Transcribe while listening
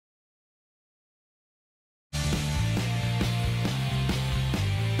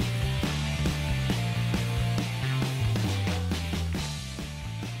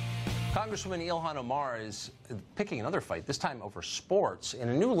Congresswoman Ilhan Omar is picking another fight, this time over sports. In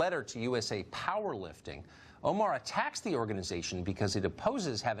a new letter to USA Powerlifting, Omar attacks the organization because it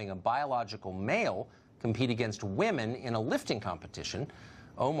opposes having a biological male compete against women in a lifting competition.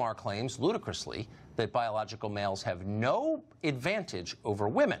 Omar claims, ludicrously, that biological males have no advantage over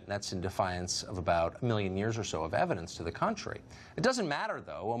women. That's in defiance of about a million years or so of evidence to the contrary. It doesn't matter,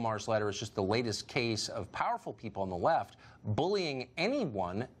 though. Omar's letter is just the latest case of powerful people on the left bullying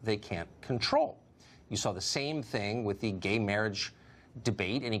anyone they can't control. You saw the same thing with the gay marriage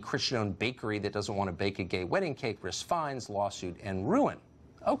debate. Any Christian-owned bakery that doesn't want to bake a gay wedding cake risks fines, lawsuit, and ruin.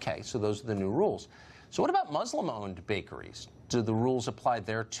 Okay, so those are the new rules. So what about Muslim-owned bakeries? Do the rules apply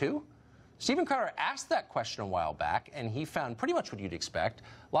there too? Stephen Carter asked that question a while back, and he found pretty much what you'd expect.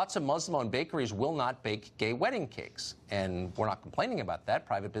 Lots of Muslim-owned bakeries will not bake gay wedding cakes, and we're not complaining about that.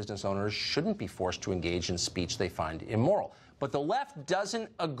 Private business owners shouldn't be forced to engage in speech they find immoral. But the left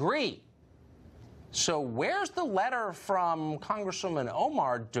doesn't agree. So where's the letter from Congresswoman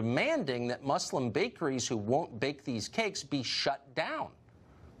Omar demanding that Muslim bakeries who won't bake these cakes be shut down?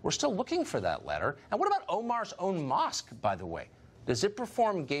 We're still looking for that letter. And what about Omar's own mosque, by the way? Does it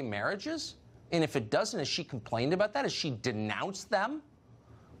perform gay marriages? And if it doesn't, has she complained about that? Has she denounced them?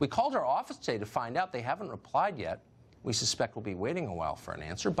 We called her office today to find out. They haven't replied yet. We suspect we'll be waiting a while for an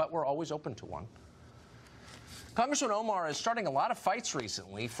answer, but we're always open to one. Congresswoman Omar is starting a lot of fights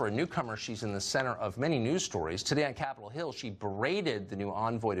recently. For a newcomer, she's in the center of many news stories. Today on Capitol Hill, she berated the new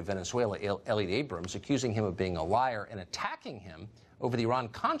envoy to Venezuela, Elliot Abrams, accusing him of being a liar and attacking him over the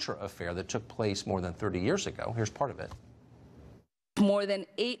Iran-Contra affair that took place more than 30 years ago. Here's part of it. More than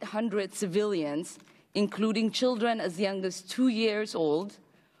 800 civilians, including children as young as 2 years old,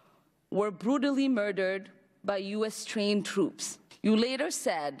 were brutally murdered by U.S.-trained troops. You later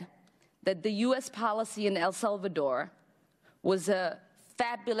said that the U.S. policy in El Salvador was a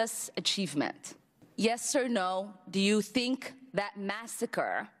fabulous achievement. Yes or no, do you think that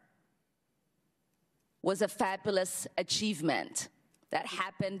massacre was a fabulous achievement that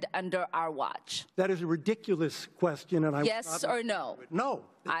happened under our watch? That is a ridiculous question, and I yes or no? No.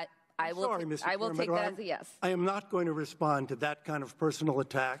 I will. Sorry, Mr. I will Chairman, take that as a yes. I am not going to respond to that kind of personal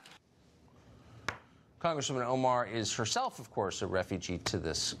attack. Congresswoman Omar is herself, of course, a refugee to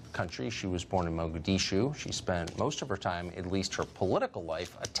this country. She was born in Mogadishu. She spent most of her time, at least her political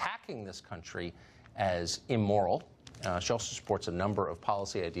life, attacking this country as immoral. She also supports a number of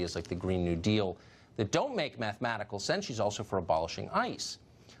policy ideas like the Green New Deal that don't make mathematical sense. She's also for abolishing ICE.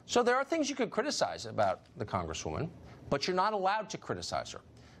 So there are things you could criticize about the Congresswoman, but you're not allowed to criticize her.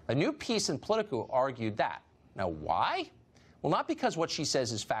 A new piece in Politico argued that. Now, why? Well, not because what she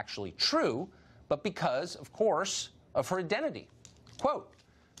says is factually true, but because, of course, of her identity. Quote,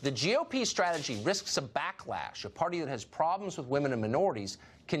 the GOP strategy risks a backlash. A party that has problems with women and minorities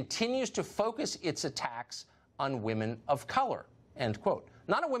continues to focus its attacks on women of color, end quote.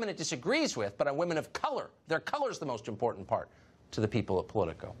 Not on women it disagrees with, but on women of color. Their color is the most important part to the people at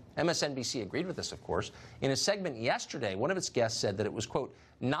Politico. MSNBC agreed with this, of course. In a segment yesterday, one of its guests said that it was, quote,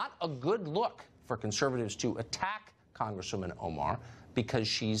 not a good look for conservatives to attack Congresswoman Omar because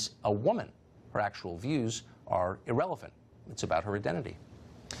she's a woman. Her actual views are irrelevant. It's about her identity.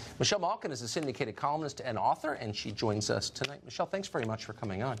 Michelle Malkin is a syndicated columnist and author, and she joins us tonight. Michelle, thanks very much for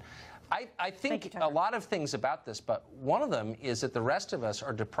coming on. I think a lot of things about this, but one of them is that the rest of us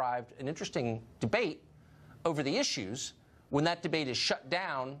are deprived an interesting debate over the issues when that debate is shut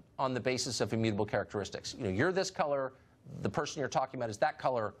down on the basis of immutable characteristics. You know, you're this color, the person you're talking about is that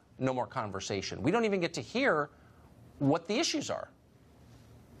color, no more conversation. We don't even get to hear what the issues are.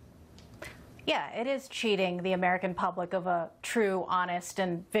 Yeah, it is cheating the American public of a true, honest,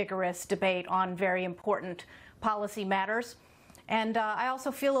 and vigorous debate on very important policy matters. And I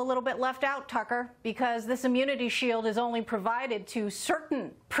also feel a little bit left out, Tucker, because this immunity shield is only provided to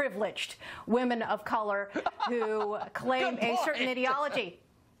certain privileged women of color who claim a certain ideology.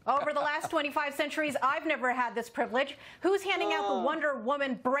 Over the last 25 centuries, I've never had this privilege. Who's handing out the Wonder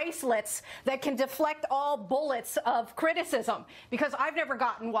Woman bracelets that can deflect all bullets of criticism? Because I've never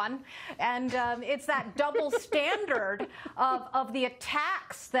gotten one. And it's that double standard of the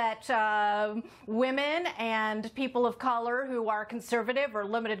attacks that women and people of color who are conservative or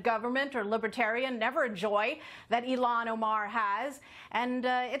limited government or libertarian never enjoy that Ilhan Omar has. And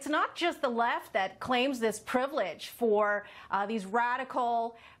it's not just the left that claims this privilege for these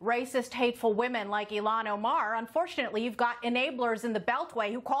radical, racist, hateful women like Ilhan Omar. Unfortunately, you've got enablers in the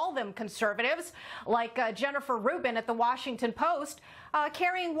Beltway who call them conservatives, like Jennifer Rubin at the Washington Post,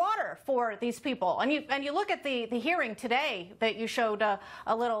 carrying water for these people. And you look at the hearing today that you showed a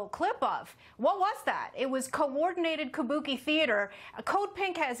little clip of. What was that? It was coordinated kabuki theater. Code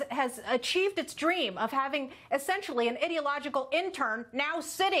Pink has achieved its dream of having essentially an ideological intern now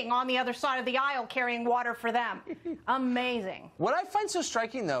sitting on the other side of the aisle carrying water for them. Amazing. What I find so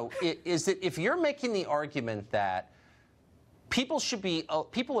striking, though, is that if you're making the argument that people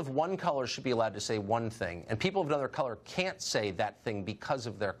of one color should be allowed to say one thing, and people of another color can't say that thing because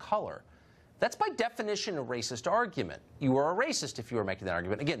of their color, that's by definition a racist argument. You are a racist if you are making that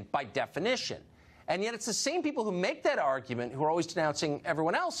argument, again, by definition. And yet it's the same people who make that argument who are always denouncing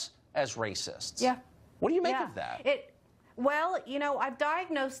everyone else as racists. Yeah. What do you make of that? Well, you know, I've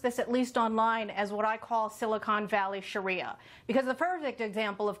diagnosed this, at least online, as what I call Silicon Valley Sharia. Because the perfect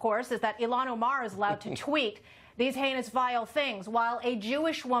example, of course, is that Ilhan Omar is allowed to tweet these heinous, vile things, while a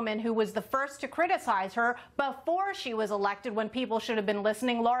Jewish woman who was the first to criticize her before she was elected, when people should have been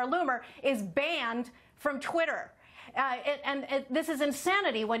listening, Laura Loomer, is banned from Twitter. This is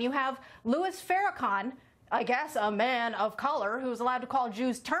insanity when you have Louis Farrakhan, I guess a man of color, who's allowed to call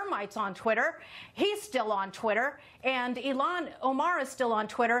Jews termites on Twitter. He's still on Twitter. And Ilhan Omar is still on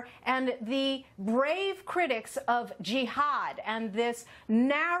Twitter. And the brave critics of jihad and this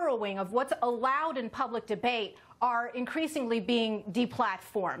narrowing of what's allowed in public debate are increasingly being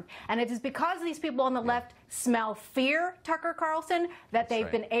deplatformed. And it is because these people on the left smell fear, Tucker Carlson, that they've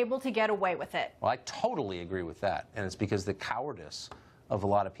been able to get away with it. Well, I totally agree with that. And it's because the cowardice of a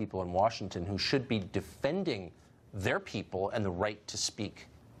lot of people in Washington who should be defending their people and the right to speak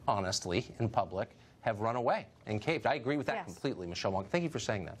honestly in public have run away and caved. I agree with that completely, Michelle Malkin. Thank you for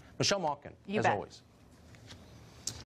saying that. Michelle Malkin, as always.